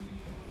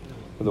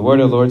The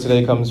word of the Lord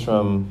today comes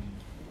from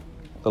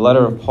the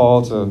letter of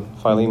Paul to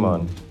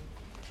Philemon,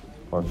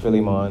 or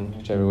Philemon,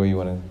 whichever way you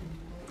want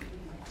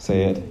to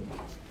say it.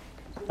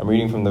 I'm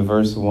reading from the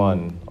verse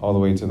 1 all the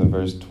way to the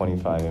verse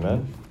 25,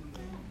 amen?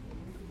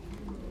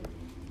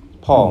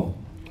 Paul,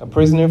 a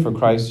prisoner for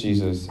Christ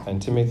Jesus, and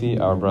Timothy,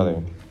 our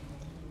brother,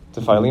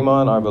 to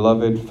Philemon, our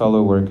beloved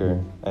fellow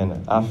worker, and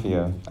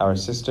Apphia, our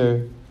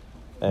sister,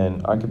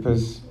 and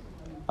Archippus,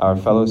 our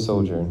fellow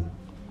soldier,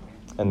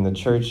 and the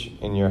church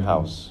in your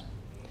house.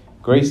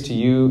 Grace to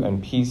you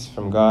and peace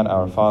from God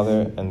our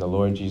Father and the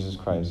Lord Jesus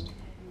Christ.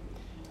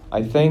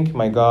 I thank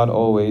my God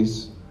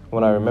always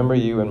when I remember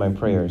you in my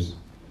prayers,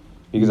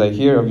 because I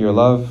hear of your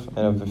love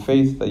and of the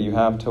faith that you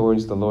have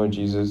towards the Lord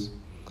Jesus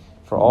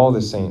for all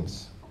the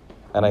saints.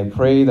 And I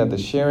pray that the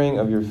sharing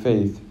of your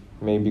faith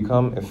may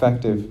become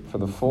effective for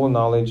the full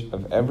knowledge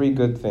of every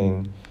good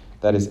thing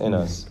that is in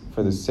us,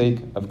 for the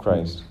sake of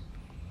Christ.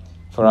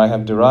 For I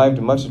have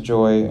derived much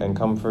joy and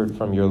comfort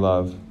from your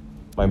love,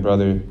 my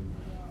brother,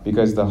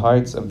 because the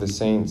hearts of the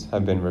saints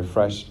have been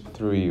refreshed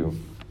through you.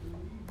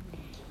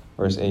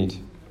 Verse 8.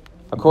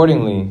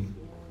 Accordingly,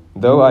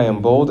 though I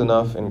am bold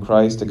enough in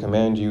Christ to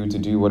command you to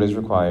do what is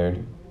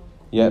required,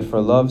 yet for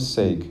love's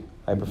sake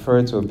I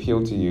prefer to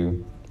appeal to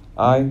you.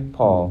 I,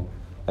 Paul,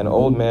 an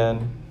old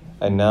man,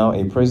 and now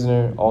a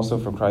prisoner also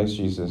for Christ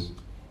Jesus,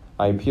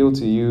 I appeal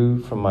to you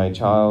from my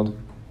child,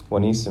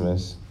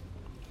 Onesimus,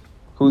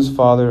 whose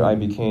father I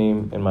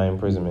became in my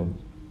imprisonment.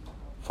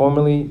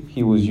 Formerly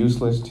he was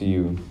useless to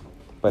you,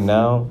 but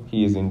now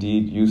he is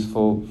indeed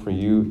useful for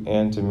you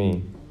and to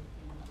me.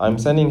 I'm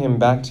sending him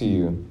back to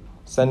you,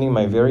 sending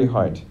my very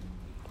heart.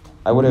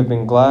 I would have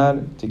been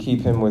glad to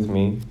keep him with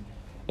me,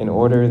 in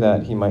order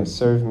that he might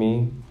serve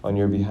me on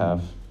your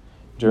behalf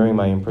during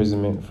my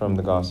imprisonment from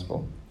the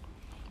gospel.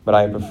 But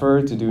I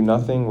prefer to do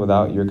nothing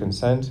without your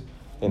consent,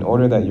 in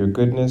order that your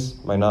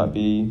goodness might not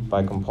be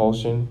by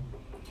compulsion,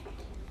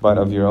 but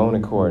of your own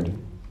accord.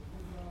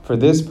 For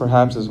this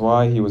perhaps is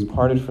why he was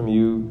parted from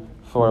you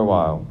for a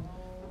while,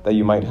 that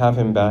you might have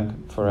him back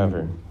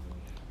forever,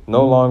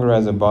 no longer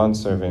as a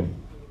bondservant,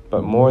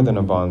 but more than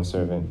a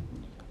bondservant,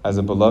 as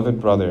a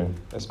beloved brother,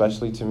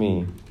 especially to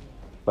me,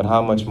 but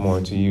how much more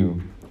to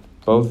you,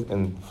 both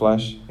in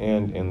flesh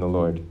and in the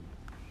Lord.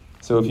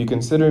 So if you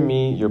consider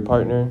me your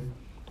partner,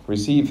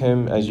 receive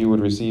him as you would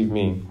receive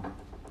me.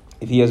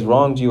 If he has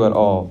wronged you at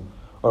all,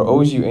 or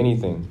owes you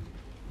anything,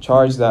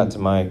 charge that to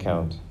my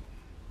account.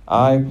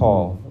 I,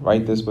 Paul,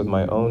 write this with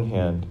my own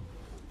hand.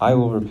 I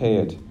will repay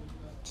it,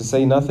 to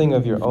say nothing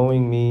of your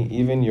owing me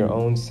even your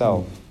own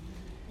self.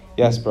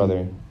 Yes,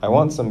 brother, I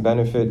want some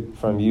benefit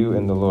from you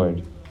in the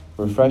Lord.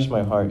 Refresh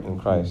my heart in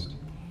Christ.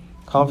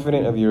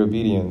 Confident of your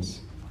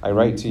obedience, I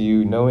write to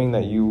you, knowing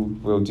that you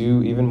will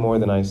do even more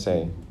than I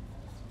say.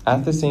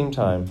 At the same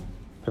time,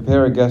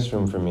 prepare a guest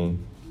room for me,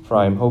 for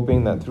I am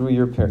hoping that through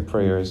your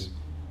prayers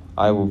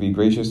I will be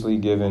graciously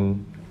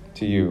given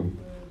to you.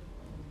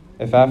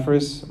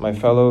 Epaphras, my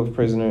fellow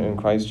prisoner in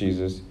Christ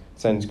Jesus,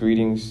 sends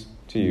greetings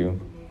to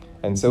you,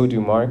 and so do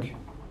Mark,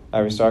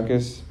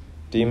 Aristarchus,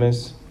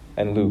 Demas,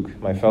 and Luke,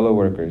 my fellow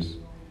workers.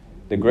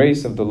 The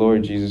grace of the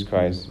Lord Jesus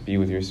Christ be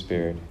with your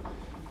spirit.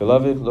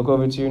 Beloved, look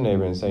over to your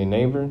neighbor and say,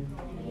 Neighbor,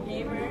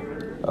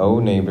 Neighbor, oh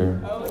neighbor,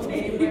 oh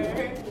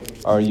neighbor,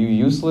 are you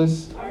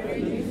useless,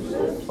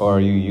 or are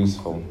you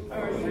useful?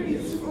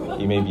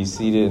 You may be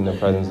seated in the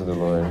presence of the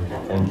Lord.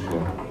 Thank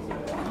you.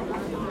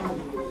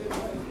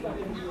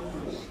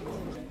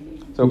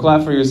 So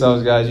clap for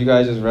yourselves, guys. You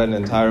guys just read an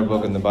entire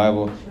book in the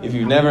Bible. If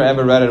you've never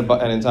ever read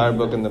an entire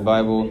book in the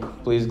Bible,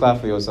 please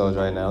clap for yourselves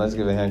right now. Let's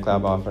give a hand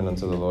clap offering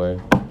unto the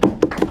Lord.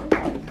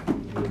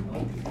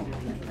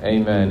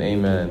 Amen,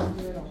 amen.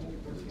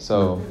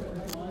 So,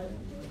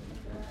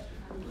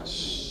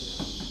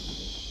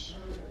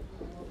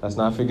 let's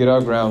not forget our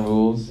ground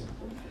rules.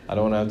 I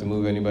don't want to have to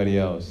move anybody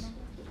else.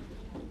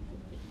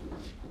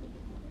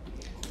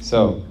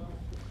 So,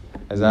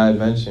 as I had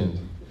mentioned,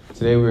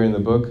 today we're in the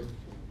book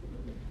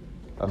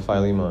of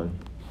Philemon.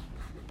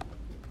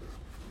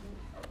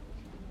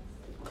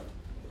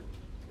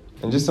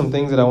 And just some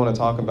things that I want to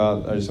talk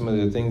about are some of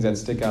the things that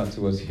stick out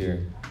to us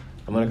here.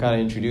 I'm going to kind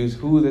of introduce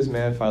who this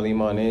man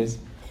Philemon is.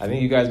 I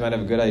think you guys might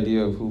have a good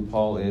idea of who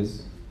Paul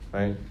is,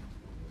 right?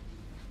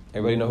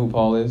 Everybody know who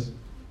Paul is?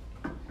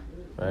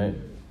 Right?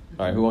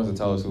 All right, who wants to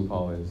tell us who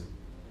Paul is?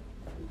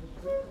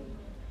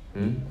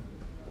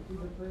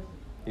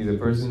 He's a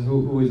person?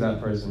 Who is that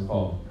person,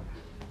 Paul?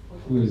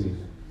 Who is he?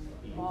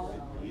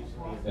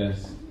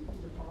 Yes.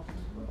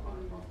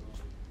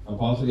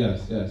 Apostle,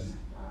 yes.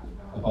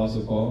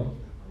 Apostle Paul?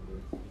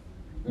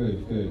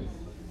 Good.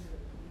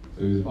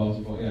 So he's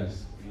Apostle Paul,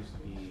 yes.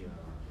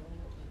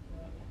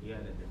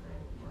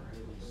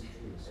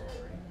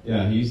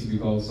 Yeah, he used to be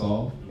called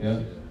Saul,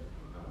 yeah.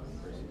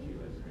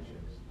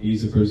 He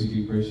used to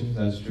persecute Christians,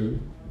 that's true,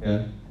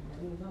 yeah.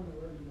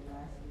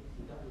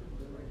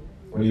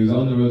 When he was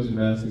on the road to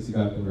Damascus, he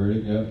got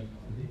converted, yep.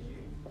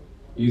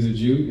 He's a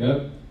Jew,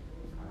 yep.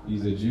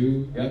 He's a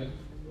Jew, yep.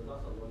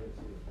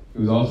 He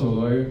was also a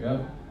lawyer,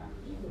 yep.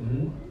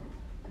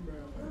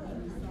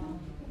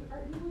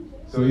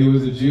 So he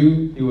was a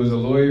Jew, he was a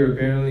lawyer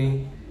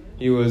apparently.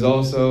 He was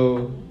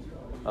also,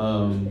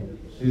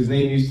 his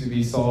name used to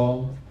be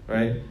Saul,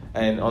 right?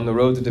 And on the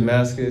road to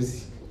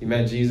Damascus, he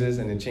met Jesus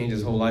and it changed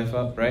his whole life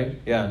up, right?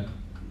 Yeah.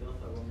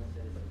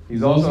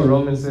 He's also a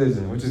Roman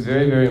citizen, which is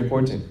very, very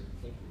important.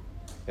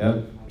 Yeah,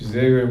 which is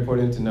very, very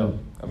important to know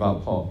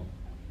about Paul.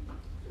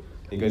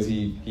 Because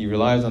he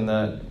relies on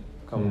that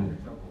when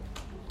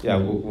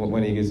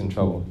he gets in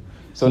trouble.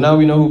 So now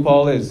we know who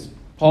Paul is.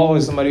 Paul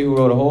is somebody who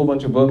wrote a whole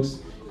bunch of books,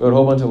 wrote a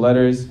whole bunch of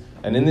letters,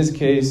 and in this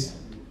case,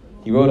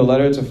 he wrote a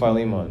letter to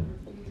Philemon.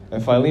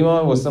 And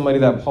Philemon was somebody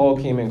that Paul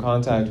came in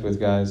contact with,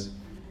 guys,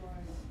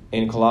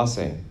 in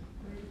Colossae.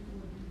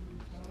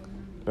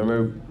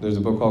 Remember, there's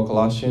a book called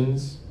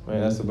Colossians, right?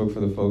 That's the book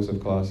for the folks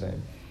of Colossae.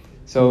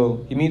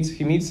 So he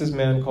meets this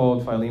man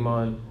called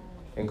Philemon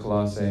in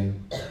Colossae.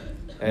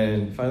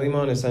 And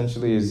Philemon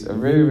essentially is a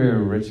very,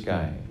 very rich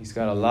guy. He's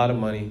got a lot of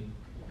money,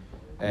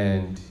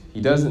 and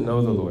he doesn't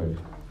know the Lord.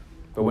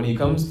 But when he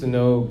comes to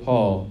know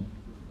Paul,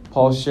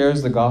 Paul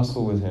shares the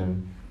gospel with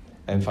him,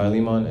 and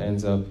Philemon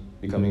ends up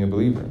becoming a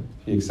believer.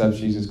 He accepts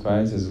Jesus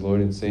Christ as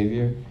Lord and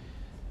Savior,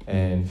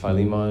 and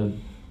Philemon's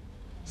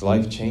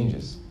life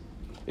changes.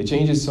 It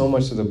changes so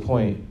much to the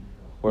point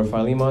where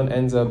Philemon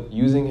ends up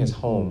using his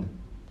home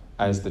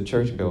as the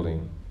church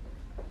building.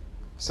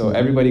 So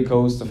everybody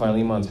goes to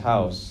Philemon's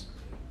house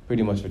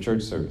pretty much for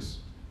church service.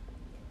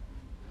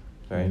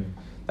 Right?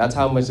 That's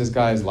how much this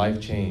guy's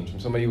life changed. From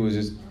somebody who was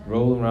just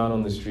rolling around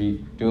on the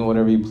street, doing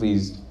whatever he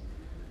pleased,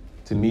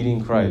 to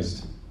meeting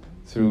Christ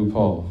through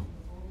Paul.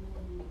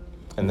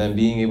 And then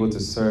being able to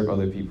serve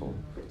other people.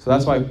 So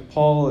that's why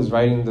Paul is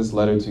writing this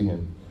letter to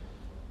him.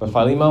 But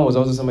Philemon was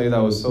also somebody that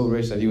was so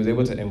rich that he was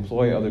able to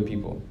employ other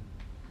people.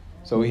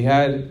 So he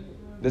had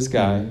this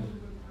guy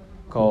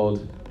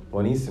called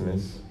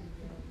Onesimus,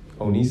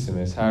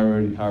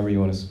 however you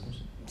want to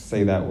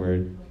say that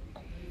word.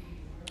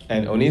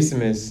 And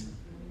Onesimus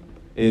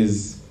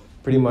is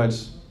pretty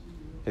much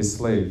his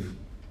slave,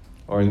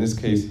 or in this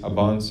case, a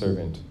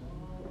bondservant.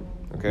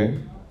 Okay?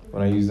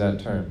 When I use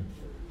that term.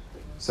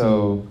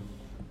 So,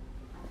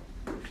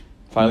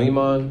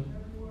 Philemon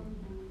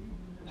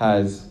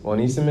has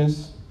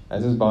Onesimus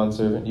as his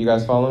bondservant. You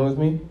guys following with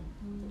me?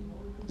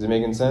 Is it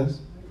making sense?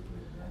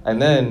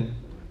 And then,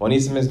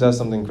 Onesimus does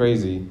something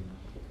crazy.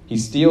 He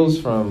steals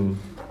from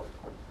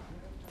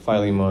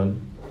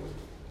Philemon,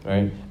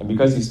 right? And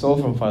because he stole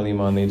from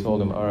Philemon, they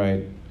told him, all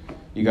right,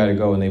 you got to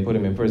go, and they put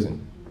him in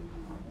prison,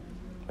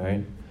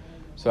 right?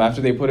 So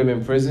after they put him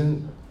in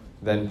prison,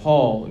 then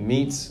Paul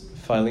meets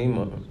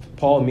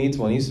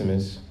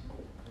Onesimus,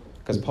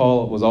 because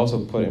Paul was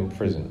also put in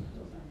prison,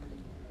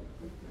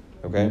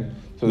 okay?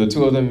 So the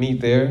two of them meet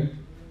there.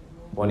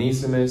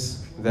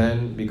 Onesimus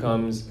then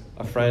becomes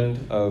a friend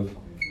of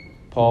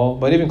Paul,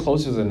 but even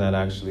closer than that,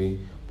 actually.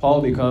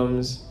 Paul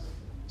becomes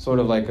sort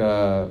of like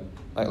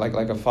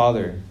a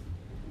father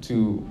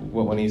to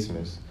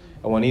Onesimus.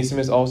 And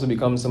Onesimus also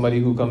becomes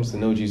somebody who comes to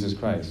know Jesus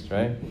Christ,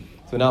 right?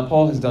 So now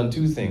Paul has done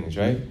two things,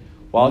 right?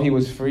 While he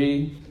was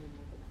free,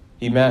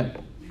 he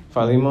met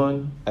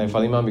Philemon, and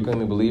Philemon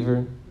became a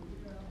believer.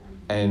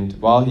 And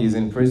while he's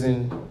in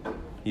prison,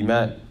 he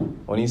met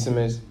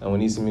Onesimus, and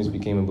Onesimus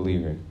became a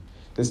believer.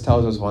 This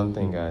tells us one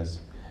thing, guys,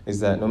 is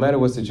that no matter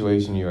what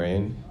situation you're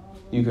in,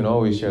 you can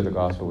always share the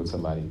gospel with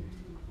somebody.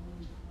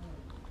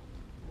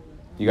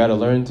 You got to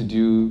learn to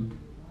do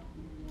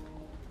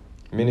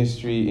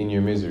ministry in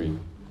your misery,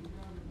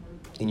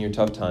 in your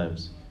tough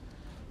times.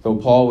 So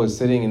Paul was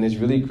sitting in this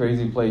really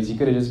crazy place. He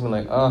could have just been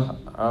like,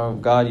 oh,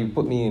 God, you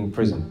put me in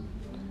prison.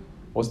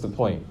 What's the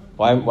point?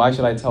 Why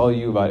should I tell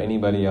you about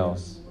anybody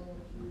else?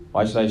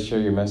 Why should I share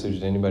your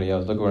message to anybody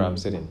else? Look where I'm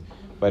sitting.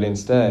 But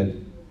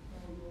instead,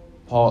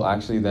 Paul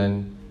actually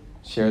then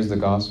shares the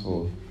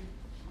gospel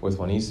with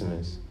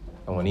Onesimus,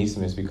 and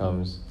Onesimus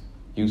becomes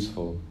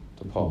useful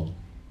to Paul.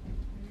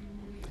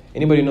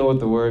 Anybody know what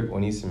the word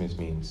Onesimus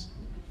means?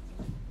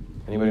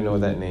 Anybody know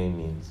what that name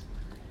means?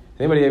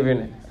 Anybody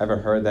ever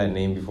heard that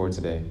name before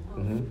today?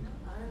 Mm-hmm.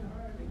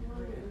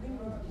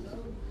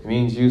 It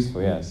means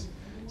useful, yes.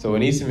 So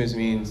Onesimus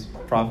means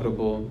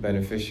profitable,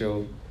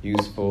 beneficial,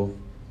 useful,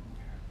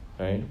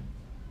 right?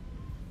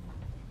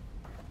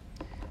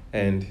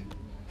 And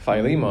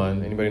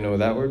Philemon, anybody know what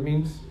that word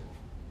means?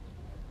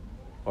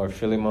 Or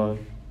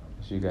Philemon,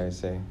 as you guys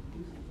say?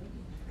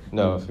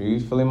 No,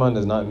 Philemon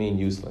does not mean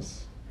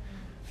useless.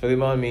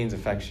 Philemon means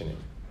affectionate,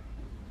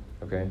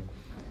 okay?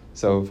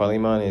 So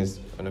Philemon is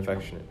an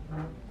affectionate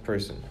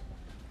person.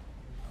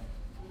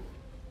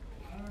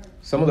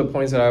 Some of the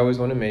points that I always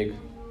want to make,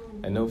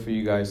 and know for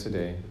you guys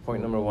today,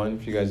 point number one,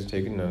 if you guys are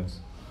taking notes,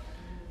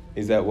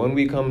 is that when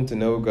we come to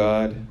know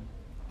God,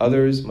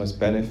 others must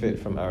benefit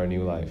from our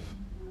new life.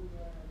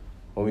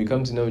 When we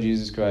come to know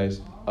Jesus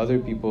Christ, other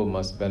people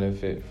must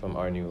benefit from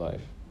our new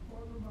life.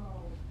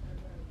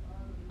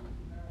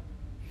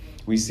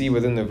 We see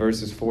within the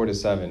verses 4 to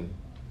 7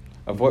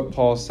 of what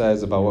Paul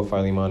says about what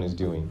Philemon is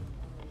doing.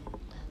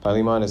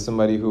 Philemon is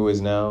somebody who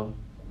is now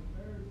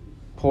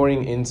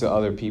pouring into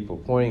other people,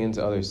 pouring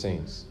into other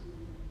saints.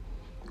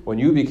 When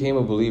you became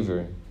a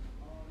believer,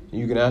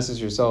 You can ask this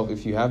yourself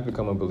if you have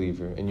become a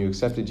believer and you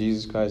accepted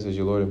Jesus Christ as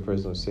your Lord and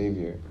personal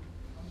Savior.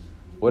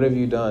 What have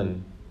you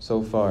done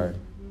so far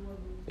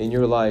in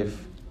your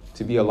life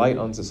to be a light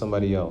unto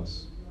somebody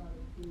else?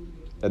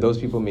 That those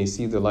people may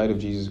see the light of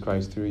Jesus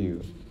Christ through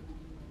you.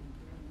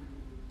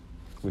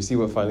 We see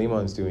what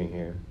Philemon's doing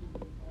here.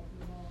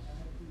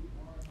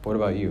 What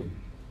about you?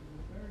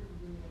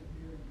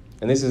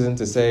 And this isn't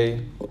to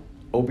say,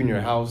 open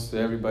your house to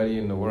everybody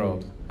in the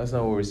world. That's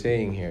not what we're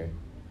saying here.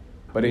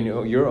 But in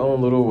your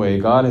own little way,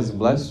 God has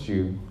blessed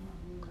you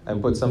and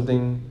put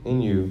something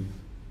in you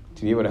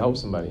to be able to help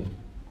somebody.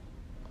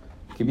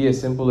 It could be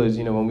as simple as,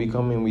 when we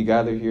come and we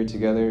gather here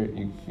together,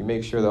 you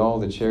make sure that all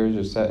the chairs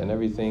are set and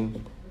everything.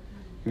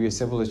 It could be as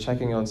simple as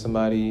checking on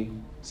somebody,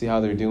 see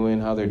how they're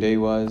doing, how their day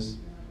was.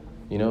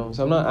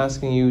 So I'm not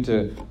asking you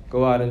to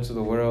go out into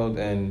the world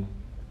and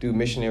do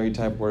missionary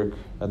type work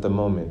at the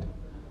moment.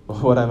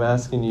 But what I'm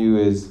asking you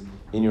is,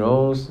 in your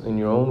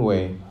own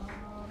way,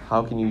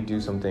 how can you do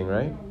something,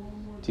 right?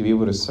 To be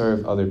able to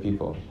serve other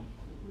people,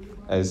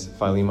 as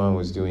Philemon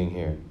was doing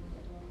here.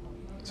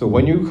 So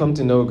when you come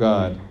to know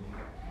God,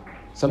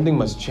 something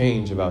must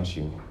change about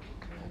you.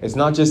 It's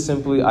not just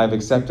simply, I've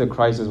accepted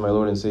Christ as my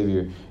Lord and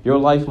Savior. Your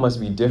life must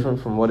be different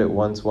from what it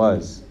once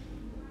was.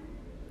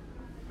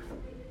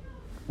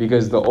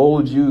 Because the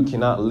old you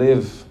cannot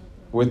live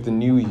with the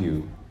new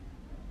you.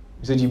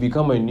 He said you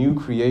become a new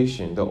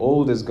creation. The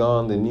old is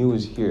gone, the new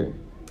is here.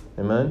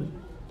 Amen?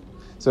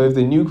 So if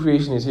the new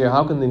creation is here,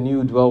 how can the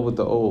new dwell with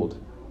the old?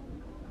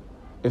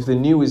 If the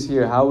new is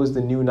here, how is the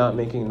new not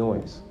making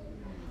noise?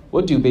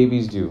 What do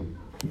babies do?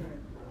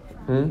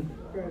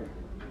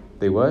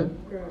 They what?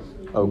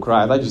 Oh,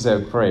 cry. I thought you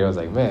said pray. I was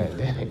like, man,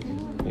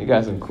 dang, you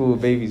got some cool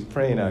babies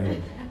praying out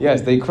here.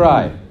 Yes, they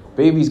cry.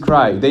 Babies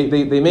cry.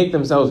 They make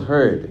themselves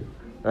heard,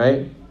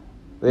 right?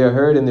 They are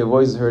heard and their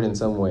voice is heard in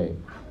some way.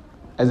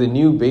 As a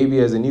new baby,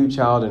 as a new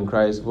child in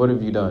Christ, what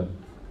have you done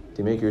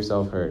to make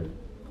yourself heard?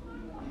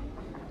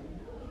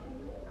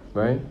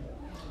 Right?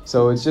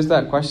 So it's just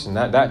that question,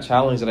 that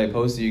challenge that I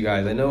pose to you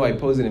guys. I know I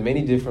pose it in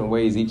many different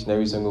ways each and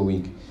every single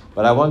week,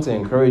 but I want to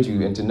encourage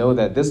you and to know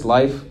that this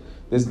life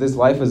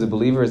as a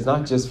believer is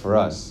not just for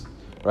us,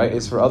 right?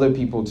 It's for other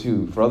people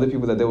too, for other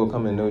people that they will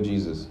come and know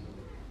Jesus.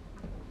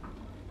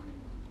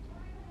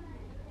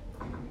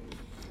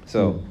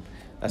 So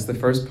that's the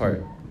first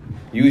part.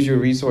 Use your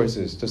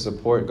resources to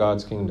support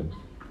God's kingdom,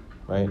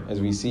 right? As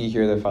we see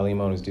here that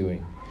Philemon is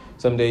doing.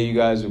 Someday you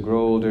guys will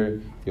grow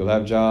older, you'll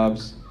have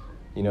jobs,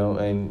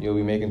 and you'll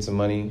be making some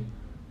money.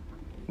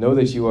 Know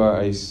that you are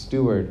a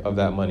steward of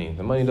that money.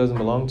 The money doesn't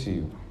belong to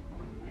you.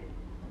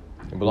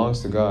 It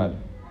belongs to God.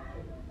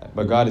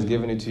 But God has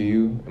given it to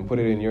you and put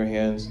it in your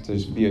hands to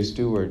be a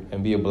steward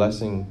and be a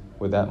blessing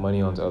with that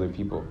money onto other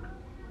people.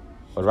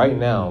 But right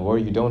now, where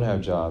you don't have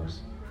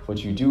jobs,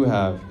 what you do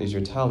have is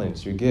your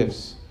talents, your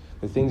gifts,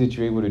 the things that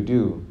you're able to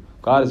do.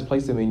 God has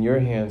placed them in your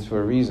hands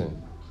for a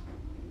reason.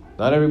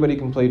 Not everybody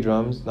can play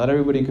drums. Not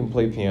everybody can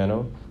play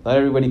piano. Not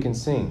everybody can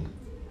sing.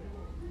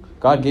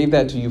 God gave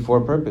that to you for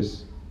a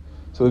purpose.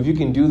 So if you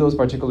can do those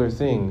particular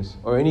things,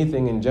 or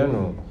anything in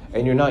general,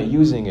 and you're not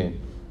using it,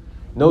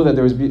 know that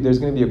there's going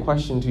to be a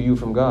question to you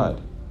from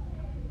God.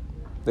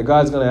 That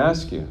God's going to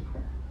ask you,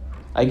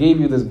 I gave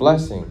you this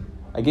blessing.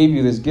 I gave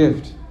you this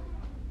gift.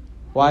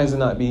 Why is it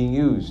not being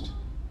used?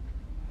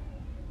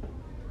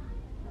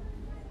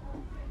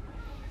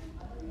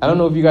 I don't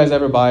know if you guys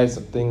ever buy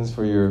some things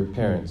for your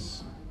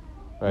parents,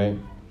 right?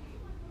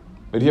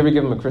 But if you ever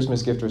give them a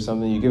Christmas gift or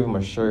something, you give them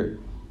a shirt,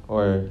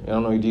 or, I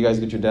don't know, do you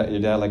guys get your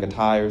dad like a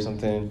tie or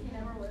something?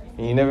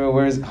 And he never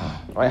wears,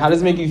 right? How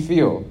does it make you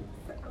feel?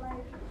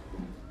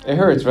 It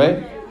hurts,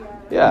 right?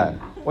 Yeah.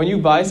 When you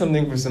buy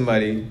something for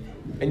somebody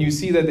and you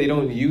see that they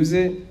don't use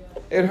it,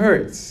 it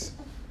hurts,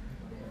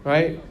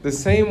 right? The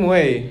same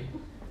way,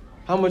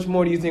 how much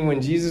more do you think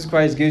when Jesus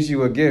Christ gives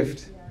you a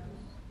gift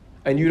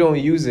and you don't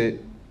use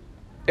it,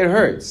 it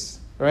hurts,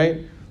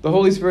 right? The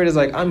Holy Spirit is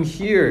like, I'm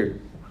here.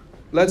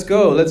 Let's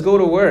go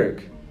to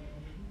work.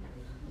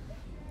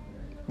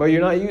 But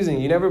you're not using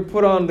it. You never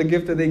put on the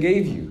gift that they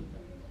gave you.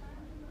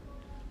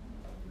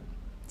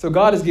 So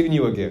God has given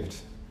you a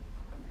gift.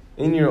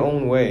 In your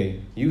own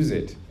way, use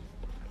it.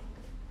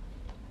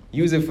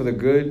 Use it for the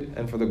good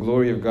and for the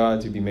glory of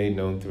God to be made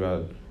known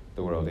throughout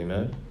the world.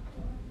 Amen?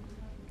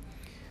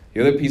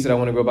 The other piece that I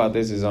want to go about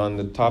this is on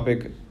the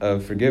topic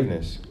of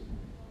forgiveness.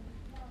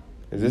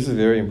 This is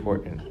very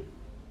important.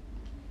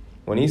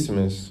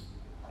 Onesimus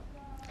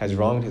has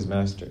wronged his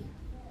master.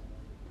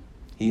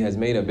 He has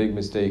made a big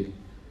mistake.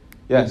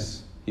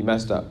 Yes, he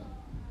messed up.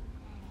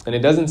 And it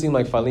doesn't seem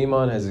like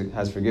Philemon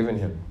has forgiven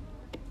him.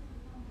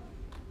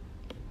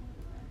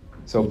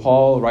 So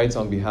Paul writes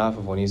on behalf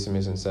of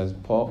Onesimus and says,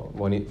 Paul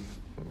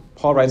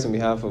writes on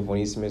behalf of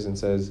Onesimus and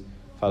says,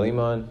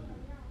 Philemon,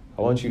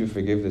 I want you to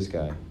forgive this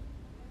guy.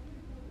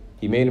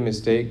 He made a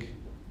mistake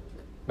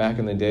back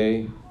in the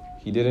day.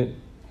 He didn't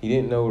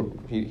know,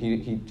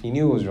 he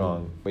knew it was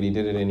wrong, but he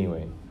did it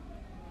anyway.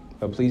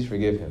 But please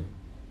forgive him.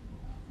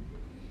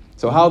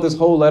 So how this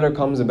whole letter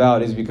comes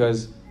about is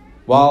because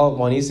while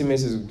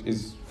Onesimus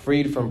is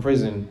freed from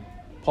prison,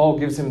 Paul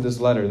gives him this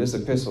letter, this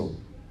epistle.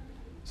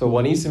 So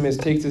Onesimus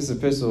takes this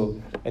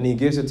epistle and he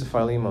gives it to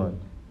Philemon.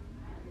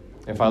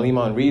 And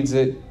Philemon reads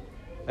it,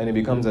 and it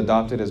becomes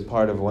adopted as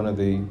part of one of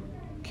the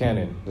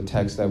canon, the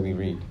text that we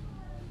read.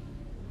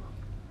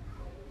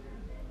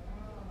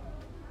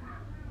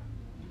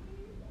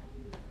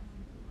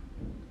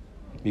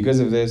 Because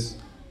of this,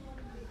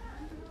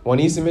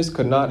 Onesimus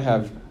could not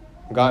have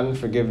gotten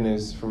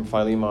forgiveness from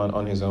Philemon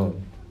on his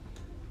own.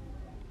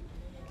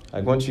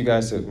 I want you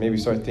guys to maybe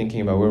start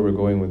thinking about where we're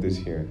going with this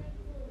here.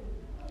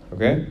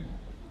 Okay?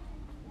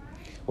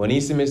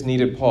 Onesimus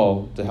needed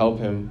Paul to help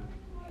him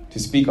to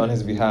speak on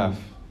his behalf,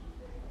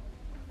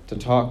 to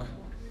talk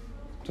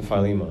to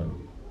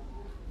Philemon.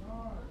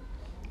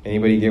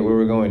 Anybody get where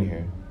we're going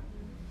here?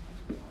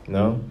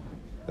 No?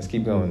 Let's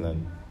keep going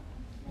then.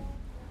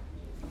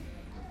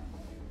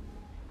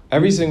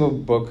 Every single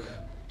book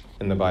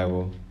in the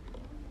Bible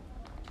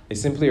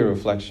is simply a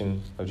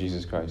reflection of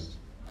Jesus Christ.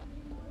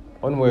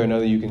 One way or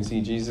another, you can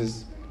see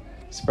Jesus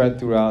spread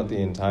throughout the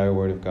entire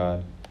Word of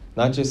God,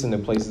 not just in the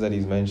places that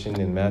he's mentioned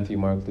in Matthew,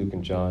 Mark, Luke,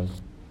 and John,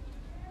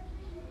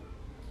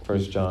 1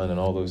 John, and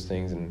all those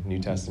things in the New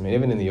Testament,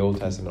 even in the Old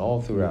Testament,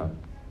 all throughout.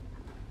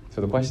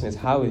 So the question is,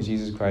 how is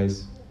Jesus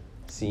Christ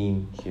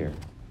seen here?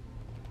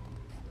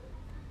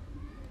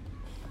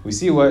 We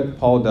see what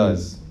Paul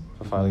does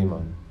for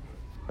Philemon,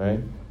 right?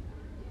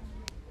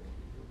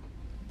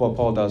 What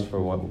Paul does for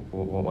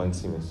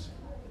Onesimus.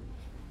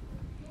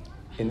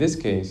 In this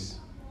case,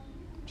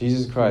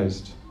 Jesus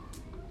Christ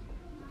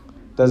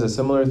does a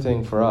similar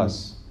thing for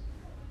us,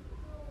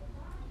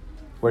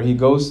 where he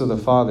goes to the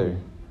Father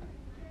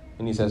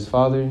and he says,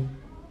 Father,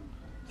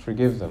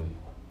 forgive them.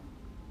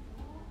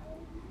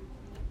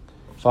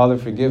 Father,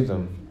 forgive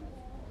them.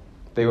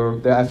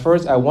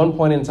 At one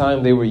point in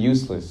time, they were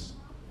useless.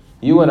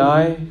 You and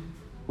I,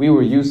 we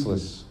were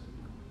useless.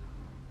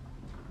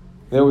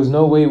 There was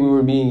no way we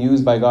were being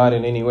used by God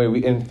in any way.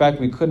 In fact,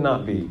 we could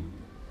not be.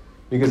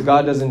 Because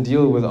God doesn't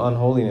deal with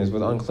unholiness,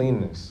 with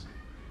uncleanness.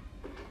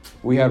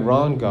 We had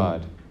wronged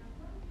God.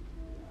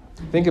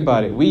 Think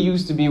about it. We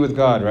used to be with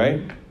God,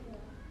 right?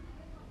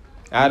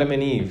 Adam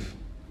and Eve,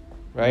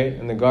 right?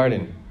 In the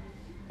garden.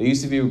 They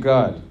used to be with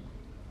God.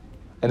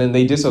 And then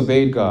they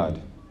disobeyed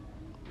God.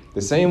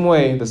 The same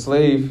way the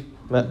slave,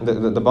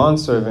 the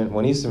bondservant,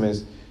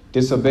 Onesimus,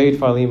 disobeyed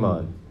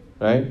Philemon,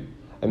 right?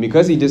 And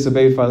because he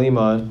disobeyed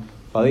Philemon,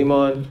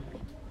 Philemon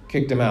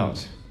kicked him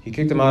out. He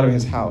kicked him out of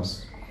his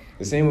house.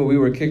 The same way we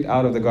were kicked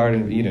out of the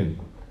Garden of Eden,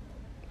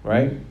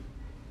 right?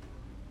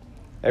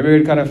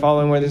 Everybody kind of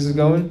following where this is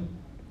going?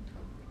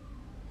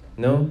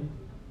 No?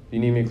 You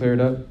need me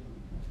cleared up?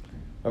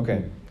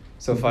 Okay.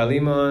 So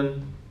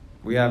Philemon,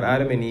 we have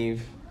Adam and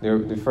Eve. They're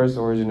the first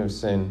origin of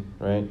sin,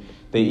 right?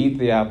 They eat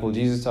the apple.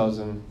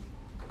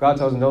 God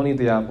tells them don't eat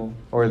the apple,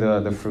 or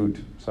the fruit,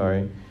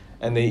 sorry.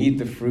 And they eat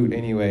the fruit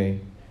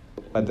anyway.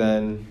 But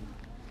then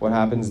what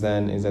happens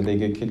then is that they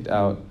get kicked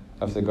out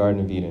of the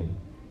Garden of Eden.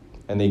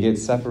 And they get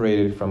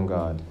separated from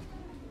God.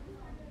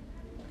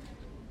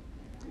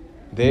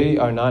 They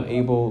are not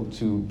able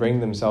to bring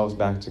themselves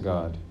back to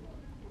God.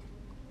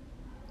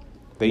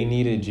 They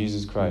needed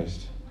Jesus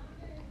Christ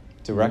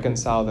to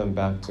reconcile them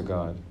back to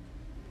God.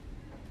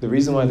 The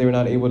reason why they were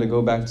not able to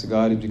go back to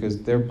God is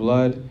because their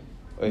blood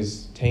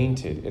is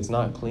tainted. It's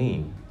not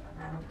clean.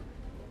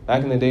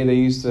 Back in the day, they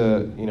used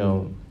to,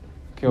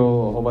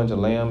 kill a whole bunch of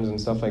lambs and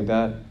stuff like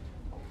that.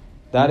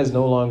 That is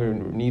no longer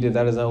needed.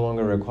 That is no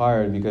longer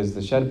required because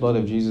the shed blood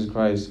of Jesus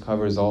Christ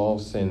covers all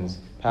sins,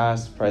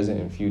 past,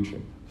 present, and future,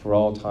 for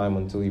all time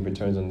until he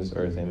returns on this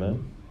earth.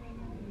 Amen?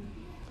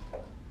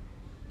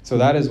 So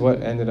that is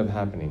what ended up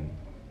happening.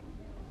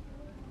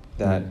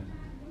 That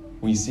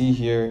we see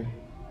here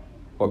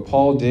what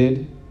Paul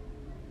did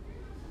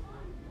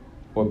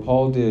for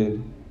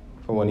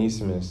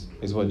Onesimus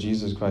is what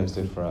Jesus Christ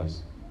did for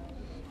us.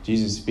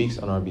 Jesus speaks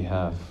on our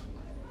behalf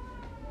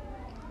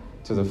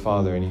to the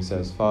Father, and he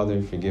says,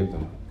 Father, forgive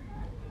them.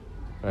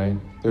 Right?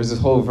 There's this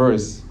whole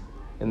verse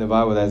in the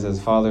Bible that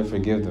says, Father,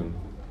 forgive them,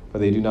 for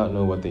they do not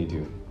know what they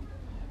do.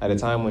 At a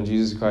time when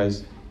Jesus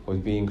Christ was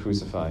being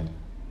crucified.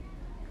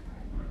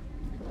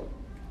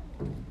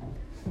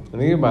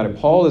 And think about it,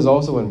 Paul is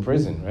also in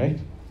prison, right?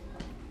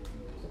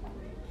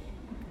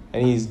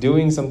 And he's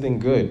doing something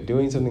good,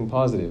 doing something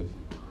positive.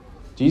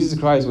 Jesus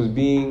Christ was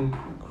being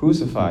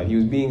crucified. He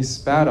was being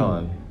spat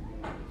on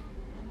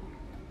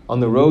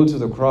the road to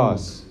the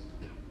cross.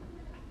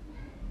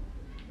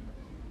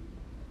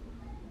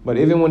 But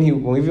even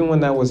when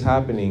that was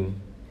happening,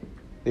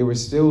 they were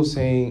still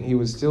saying he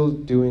was still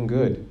doing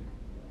good.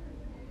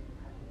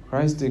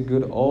 Christ did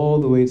good all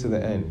the way to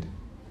the end.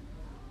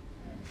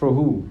 For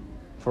who?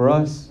 For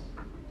us.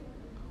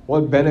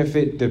 What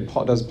benefit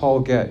does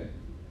Paul get?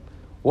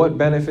 What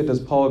benefit does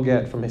Paul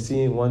get from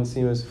seeing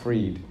Onesimus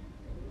freed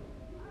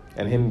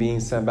and him being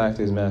sent back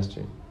to his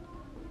master?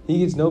 He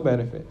gets no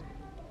benefit.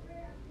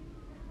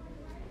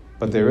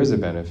 But there is a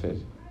benefit.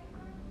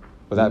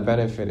 But that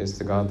benefit is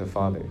to God the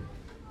Father.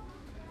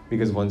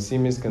 Because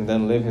Onesimus can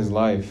then live his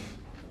life.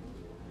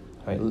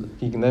 Right?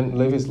 He can then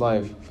live his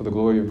life for the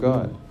glory of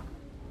God.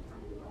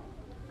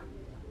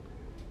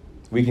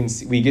 we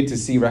get to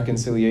see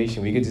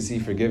reconciliation. We get to see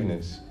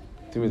forgiveness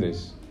through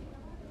this.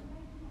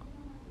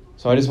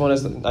 So I just want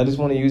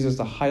to use this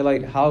to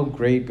highlight how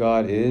great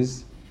God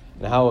is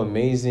and how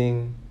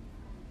amazing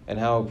and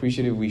how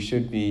appreciative we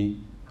should be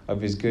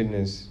of his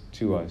goodness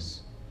to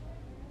us.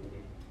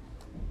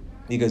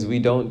 Because we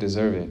don't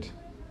deserve it.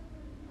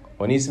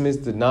 Onesimus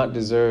did not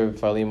deserve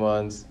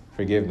Philemon's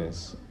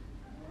forgiveness.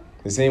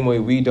 The same way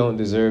we don't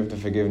deserve the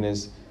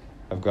forgiveness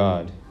of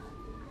God.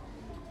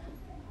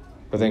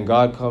 But then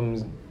God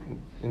comes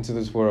into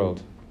this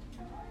world.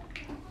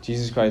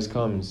 Jesus Christ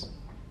comes.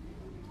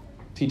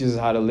 Teaches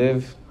us how to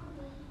live.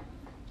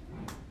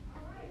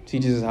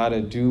 Teaches us how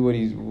to do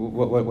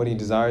what he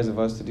desires of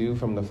us to do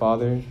from the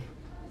Father.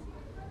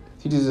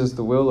 Teaches us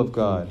the will of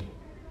God.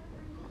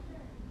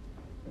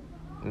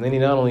 And then he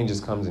not only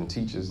just comes and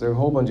teaches. There are a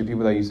whole bunch of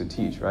people that used to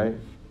teach, right?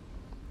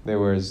 There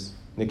was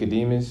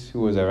Nicodemus,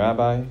 who was a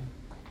rabbi.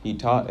 He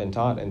taught and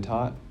taught and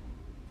taught.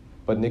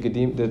 But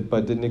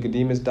did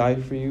Nicodemus die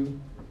for you?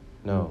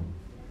 No.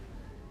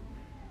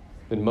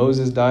 Did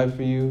Moses die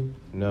for you?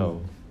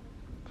 No.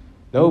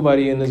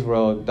 Nobody in this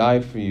world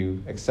died for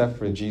you except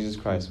for Jesus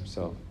Christ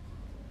himself.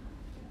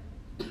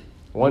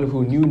 One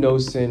who knew no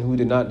sin, who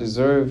did not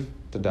deserve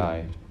to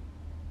die,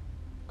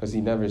 because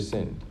he never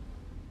sinned.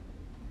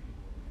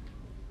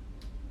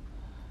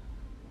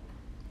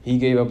 He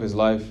gave up his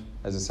life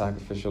as a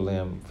sacrificial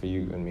lamb for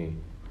you and me.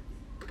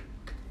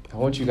 I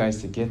want you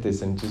guys to get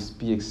this and just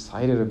be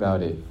excited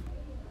about it.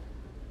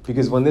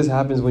 Because when this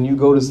happens, when you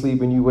go to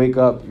sleep and you wake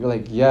up, you're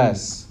like,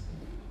 yes,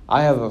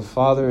 I have a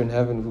Father in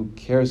heaven who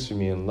cares for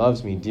me and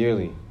loves me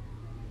dearly.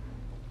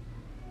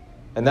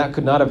 And that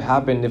could not have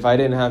happened if I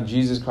didn't have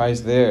Jesus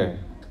Christ there.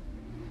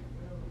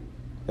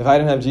 If I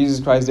didn't have Jesus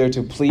Christ there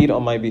to plead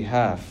on my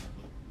behalf.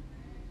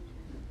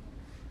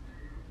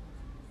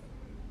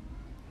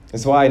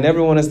 That's why I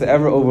never want us to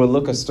ever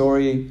overlook a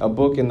story, a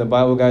book in the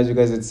Bible, guys,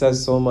 because it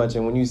says so much.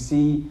 And when you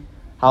see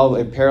how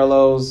it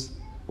parallels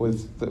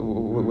with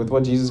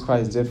what Jesus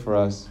Christ did for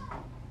us,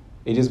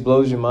 it just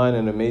blows your mind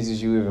and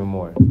amazes you even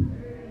more.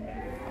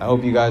 I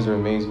hope you guys are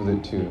amazed with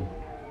it too.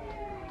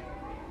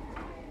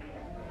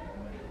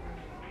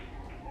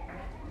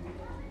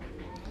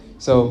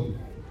 So,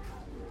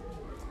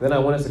 then I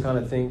want us to kind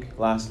of think,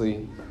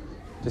 lastly,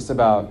 just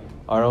about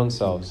our own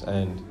selves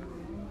and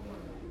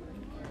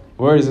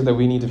where is it that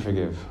we need to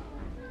forgive?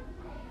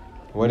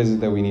 What is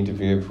it that we need to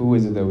forgive? Who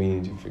is it that we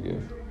need to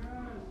forgive?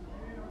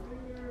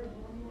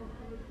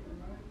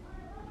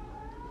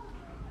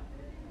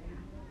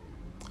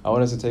 I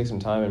want us to take some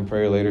time in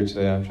prayer later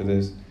today after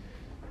this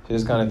to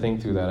just kind of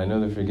think through that. I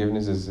know that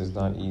forgiveness is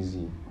not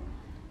easy.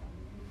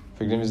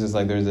 Forgiveness is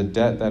like there's a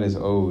debt that is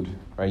owed,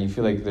 right? You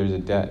feel like there's a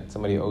debt.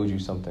 Somebody owes you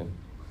something,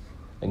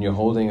 and you're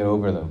holding it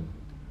over them.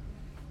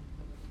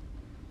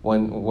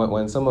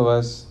 When some of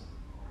us,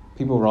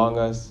 people wrong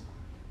us,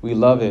 we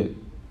love it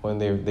when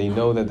they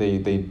know that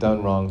they've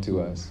done wrong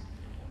to us.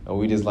 And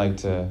we just like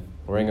to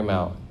wring them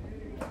out.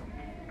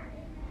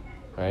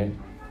 Right?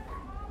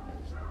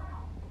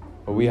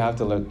 But we have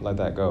to let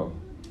that go.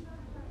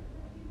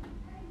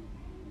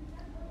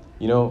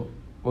 You know,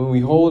 when we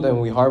hold and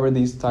we harbor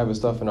these type of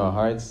stuff in our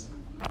hearts,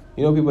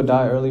 you know people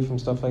die early from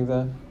stuff like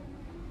that?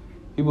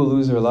 People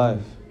lose their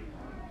life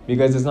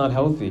because it's not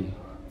healthy.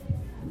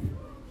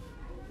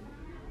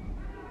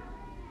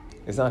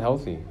 It's not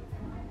healthy.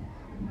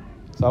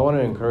 So I want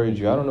to encourage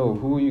you. I don't know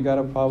who you got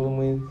a problem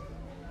with.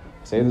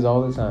 I say this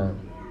all the time.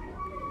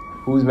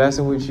 Who's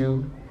messing with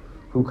you?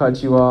 Who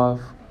cut you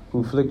off?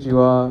 Who flicked you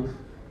off?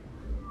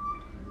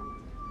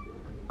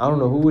 I don't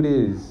know who it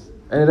is.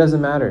 And it doesn't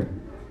matter.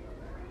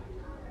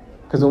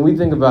 Because when we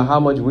think about how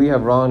much we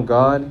have wronged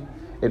God,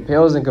 it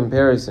pales in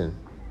comparison.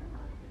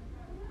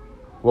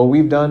 What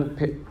we've done,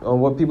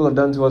 what people have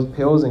done to us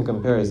pales in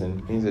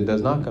comparison. Means it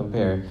does not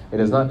compare. It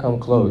does not come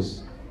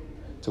close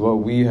to what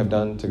we have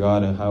done to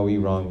God and how we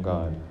wrong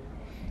God.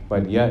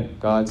 But yet,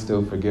 God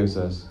still forgives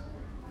us.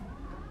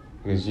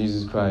 Because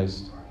Jesus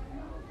Christ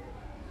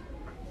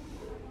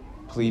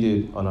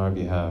pleaded on our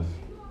behalf.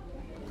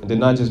 And did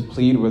not just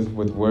plead with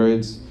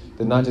words,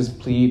 did not just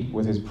plead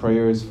with his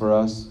prayers for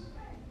us,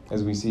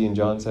 as we see in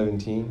John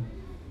 17,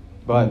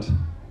 but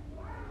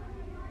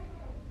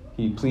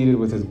he pleaded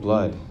with his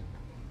blood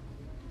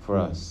for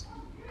us.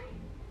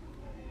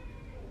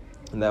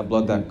 And that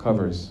blood that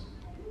covers.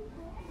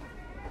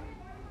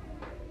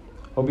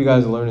 Hope you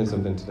guys are learning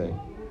something today.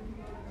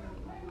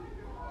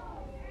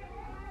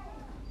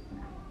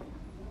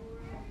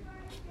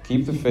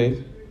 Keep the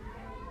faith.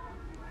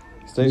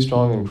 Stay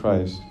strong in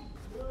Christ.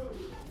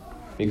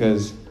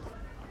 Because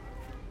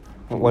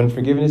when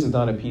forgiveness is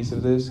not a piece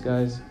of this,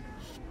 guys,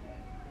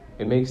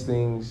 it makes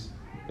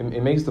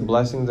the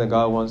blessings that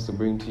God wants to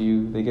bring to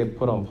you, they get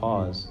put on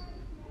pause.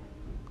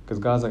 Because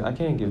God's like, I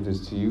can't give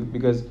this to you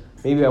because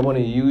maybe I want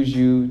to use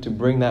you to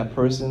bring that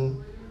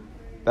person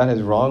that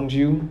has wronged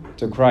you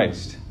to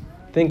Christ.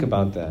 Think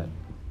about that.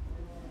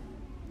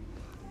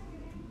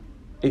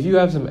 If you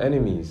have some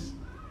enemies,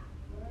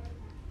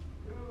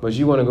 but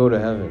you want to go to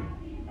heaven,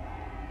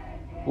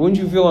 wouldn't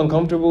you feel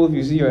uncomfortable if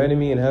you see your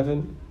enemy in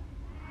heaven?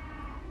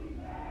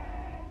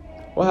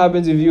 What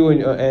happens if you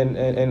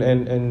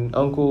and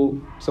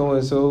uncle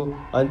so-and-so,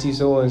 auntie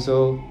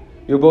so-and-so,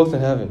 you're both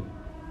in heaven?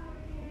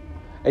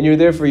 And you're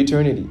there for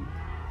eternity.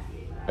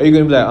 Are you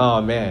going to be like,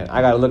 oh man,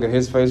 I got to look at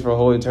his face for a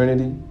whole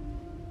eternity?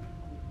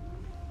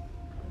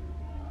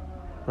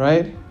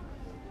 Right?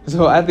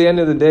 So at the end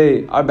of the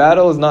day, our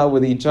battle is not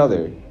with each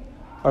other.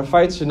 Our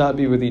fights should not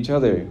be with each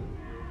other.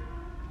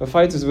 The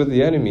fight is with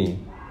the enemy.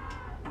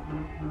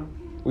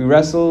 We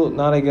wrestle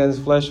not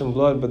against flesh and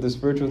blood, but the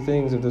spiritual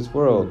things of this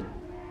world.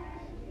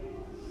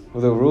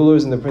 With the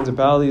rulers and the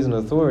principalities and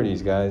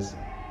authorities, guys.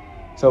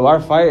 So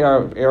our fight,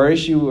 our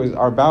issue,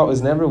 our bout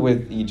is never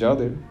with each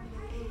other.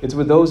 It's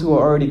with those who are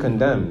already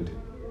condemned.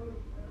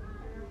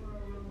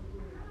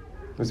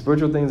 The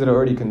spiritual things that are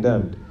already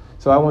condemned.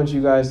 So I want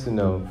you guys to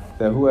know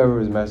that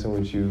whoever is messing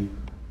with you,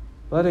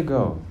 let it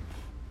go.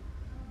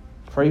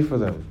 Pray for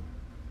them.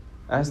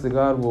 Ask that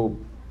God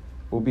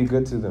will be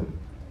good to them.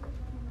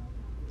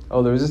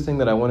 Oh, there was this thing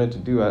that I wanted to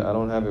do. I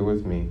don't have it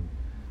with me.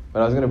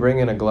 But I was going to bring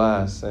in a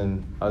glass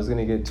and I was going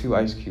to get 2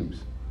 ice cubes.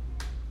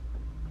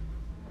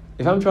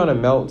 If I'm trying to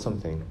melt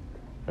something,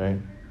 right?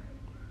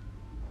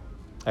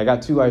 I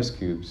got 2 ice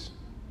cubes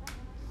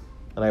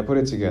and I put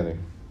it together.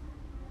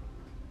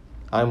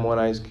 I'm 1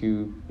 ice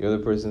cube, the other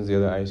person's the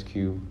other ice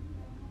cube.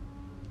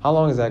 How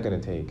long is that going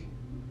to take?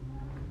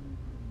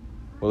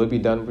 Will it be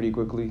done pretty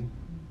quickly?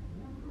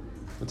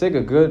 It'll take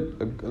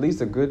at least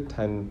a good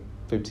 10,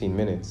 15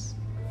 minutes,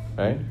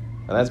 right?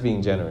 And that's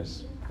being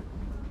generous.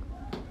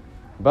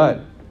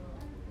 But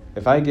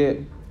if I get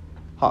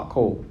hot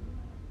coal,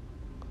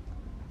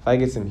 if I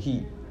get some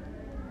heat,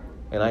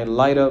 and I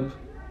light up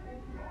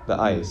the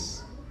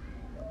ice,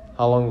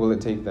 how long will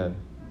it take then?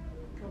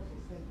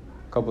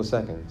 A couple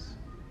seconds,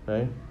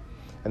 right?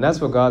 And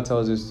that's what God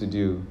tells us to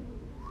do.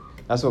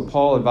 That's what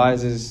Paul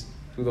advises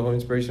through the Holy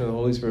Inspiration of the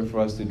Holy Spirit for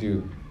us to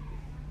do.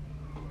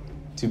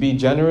 To be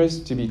generous,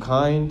 to be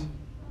kind,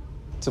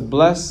 to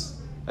bless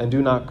and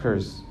do not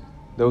curse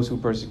those who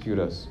persecute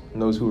us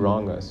and those who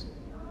wrong us.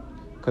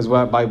 Because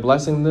by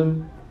blessing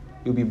them,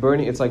 you'll be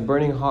burning, it's like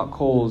burning hot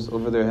coals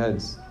over their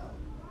heads.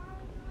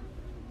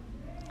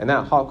 And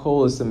that hot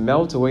coal is to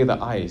melt away the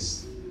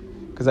ice.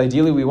 Because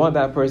ideally we want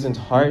that person's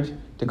heart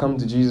to come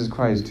to Jesus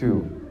Christ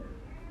too.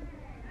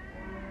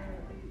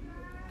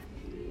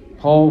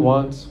 Paul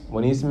wants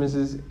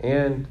Onesimus's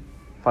and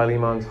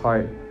Philemon's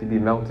heart to be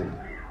melted.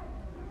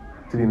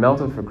 To be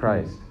melted for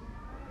Christ.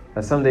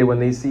 That someday when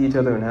they see each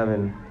other in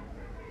heaven,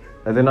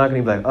 that they're not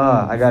going to be like,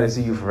 I got to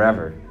see you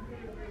forever.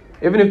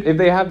 Even if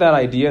they have that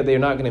idea, they're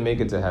not going to make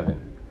it to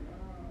heaven.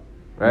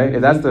 Right?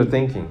 If that's their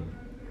thinking.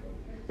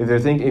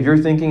 If your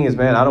thinking is,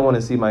 man, I don't want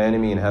to see my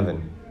enemy in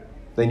heaven,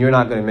 then you're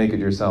not going to make it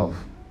yourself.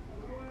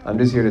 I'm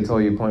just here to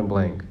tell you point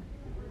blank.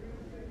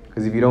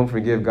 Because if you don't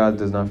forgive, God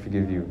does not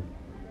forgive you.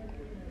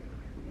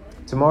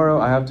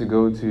 Tomorrow I have to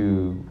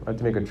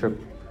make a trip.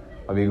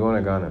 I'll be going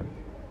to Ghana.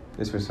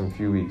 This for some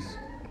few weeks.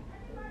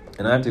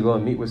 And I have to go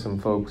and meet with some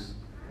folks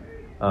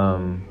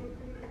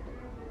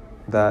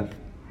that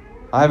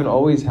I haven't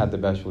always had the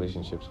best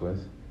relationships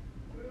with.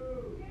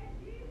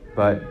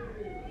 But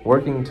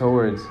working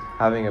towards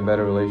having a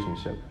better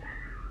relationship.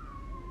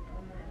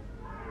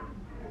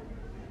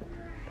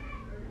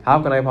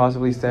 How can I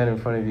possibly stand in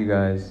front of you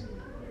guys,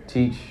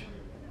 teach,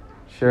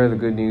 share the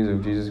good news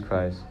of Jesus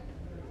Christ,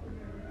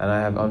 and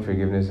I have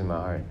unforgiveness in my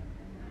heart?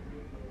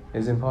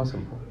 It's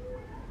impossible.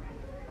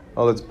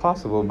 Well, it's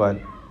possible, but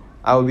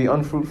I would be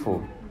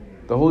unfruitful.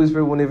 The Holy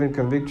Spirit won't even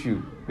convict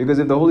you. Because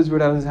if the Holy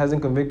Spirit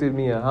hasn't convicted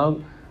me,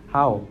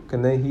 how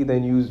can he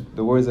then use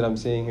the words that I'm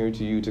saying here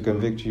to you to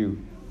convict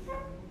you?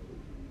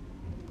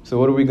 So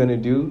what are we going to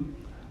do?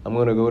 I'm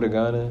going to go to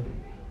Ghana.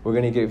 We're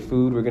going to get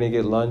food. We're going to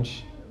get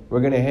lunch. We're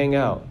going to hang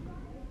out.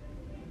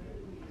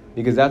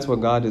 Because that's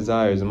what God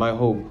desires. And my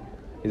hope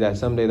is that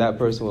someday that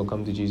person will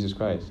come to Jesus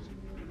Christ.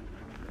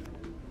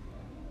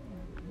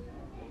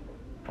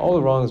 All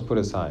the wrong is put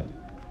aside.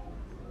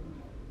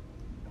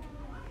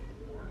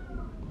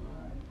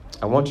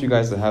 I want you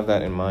guys to have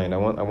that in mind. I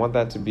want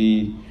that to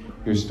be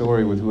your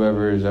story with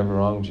whoever has ever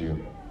wronged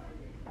you.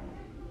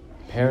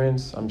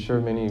 Parents, I'm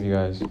sure many of you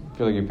guys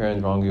feel like your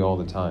parents wrong you all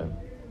the time.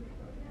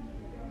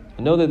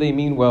 I know that they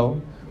mean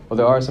well, but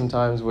there are some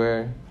times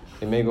where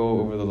they may go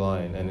over the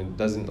line and it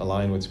doesn't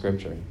align with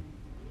Scripture.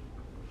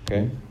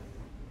 Okay?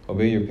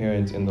 Obey your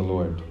parents in the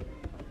Lord.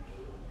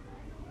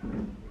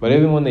 But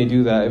even when they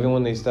do that, even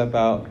when they step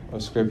out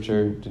of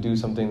Scripture to do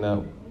something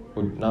that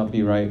would not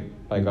be right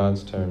by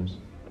God's terms,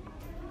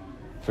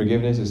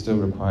 forgiveness is still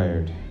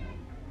required.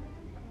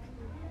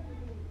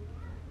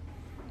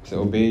 So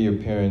obey your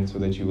parents so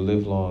that you will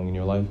live long and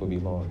your life will be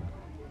long.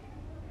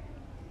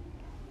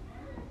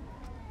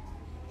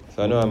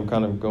 So I know I'm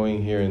kind of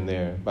going here and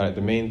there, but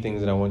the main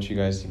things that I want you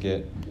guys to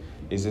get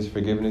is this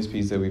forgiveness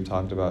piece that we've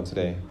talked about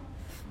today.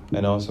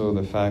 And also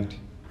the fact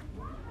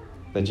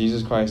that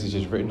Jesus Christ is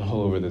just written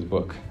all over this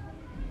book.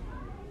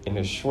 In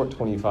a short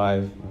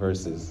 25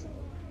 verses.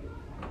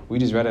 We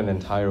just read an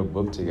entire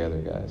book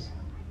together, guys.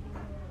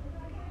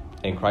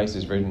 And Christ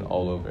is written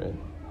all over it.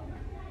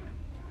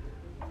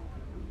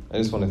 I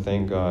just want to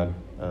thank God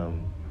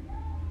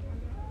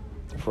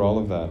for all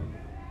of that.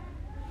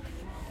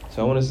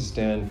 So I want us to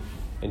stand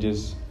and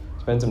just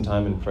spend some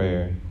time in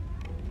prayer.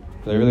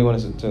 But I really want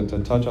us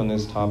to touch on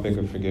this topic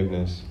of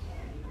forgiveness.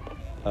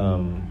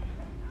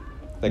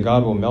 That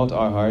God will melt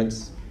our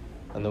hearts,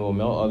 and then will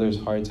melt others'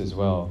 hearts as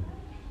well,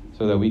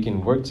 so that we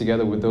can work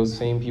together with those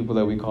same people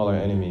that we call our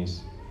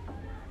enemies,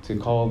 to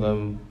call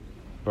them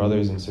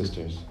brothers and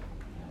sisters.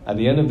 At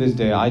the end of this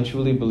day, I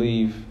truly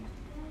believe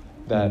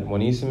that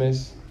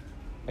Onesimus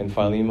and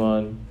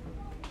Philemon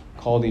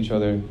called each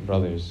other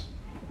brothers.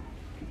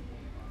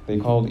 They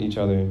called each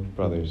other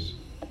brothers.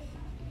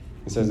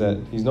 It says that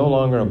he's no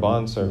longer a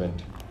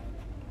bondservant.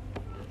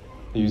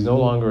 He's no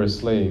longer a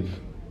slave,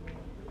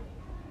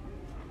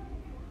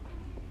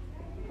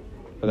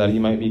 but that he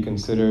might be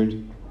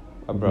considered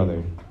a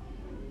brother.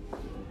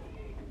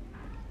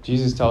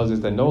 Jesus tells us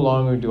that no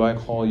longer do I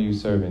call you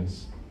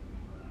servants,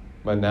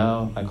 but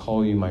now I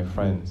call you my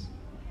friends.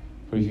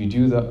 For if you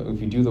do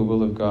the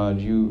will of God,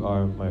 you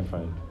are my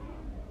friend.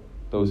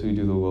 Those who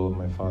do the will of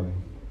my Father.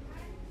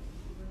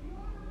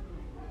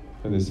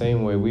 In the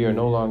same way, we are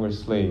no longer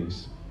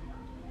slaves.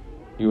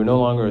 You are no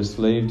longer a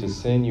slave to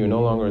sin. You are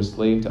no longer a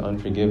slave to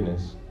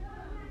unforgiveness.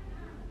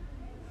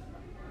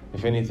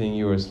 If anything,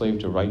 you are a slave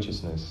to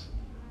righteousness.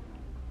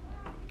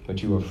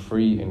 But you are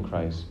free in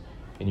Christ,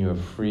 and you are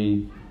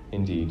free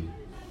indeed.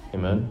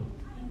 Amen?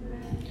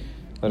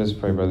 Let us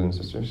pray, brothers and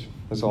sisters.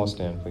 Let's all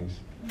stand, please.